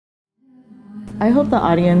I hope the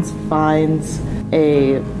audience finds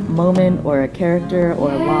a moment or a character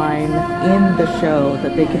or a line in the show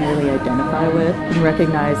that they can really identify with and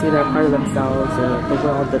recognize either a part of themselves or the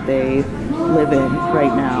world that they live in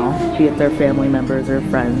right now, be it their family members or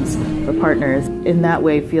friends or partners. In that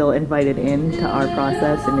way, feel invited into our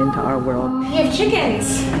process and into our world. You have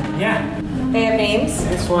chickens. Yeah. They have names?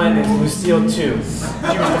 This one is Lucille 2. She was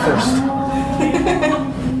the first.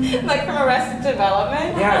 Like from Arrested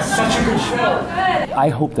Development? Yeah, it's such a good show. Oh, good. I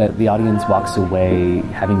hope that the audience walks away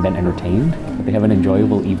having been entertained, that they have an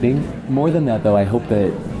enjoyable evening. More than that, though, I hope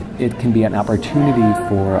that it can be an opportunity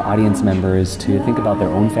for audience members to think about their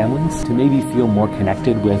own families, to maybe feel more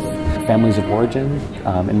connected with families of origin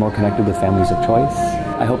and more connected with families of choice.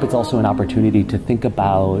 I hope it's also an opportunity to think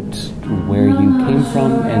about where you came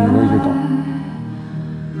from and where you're going.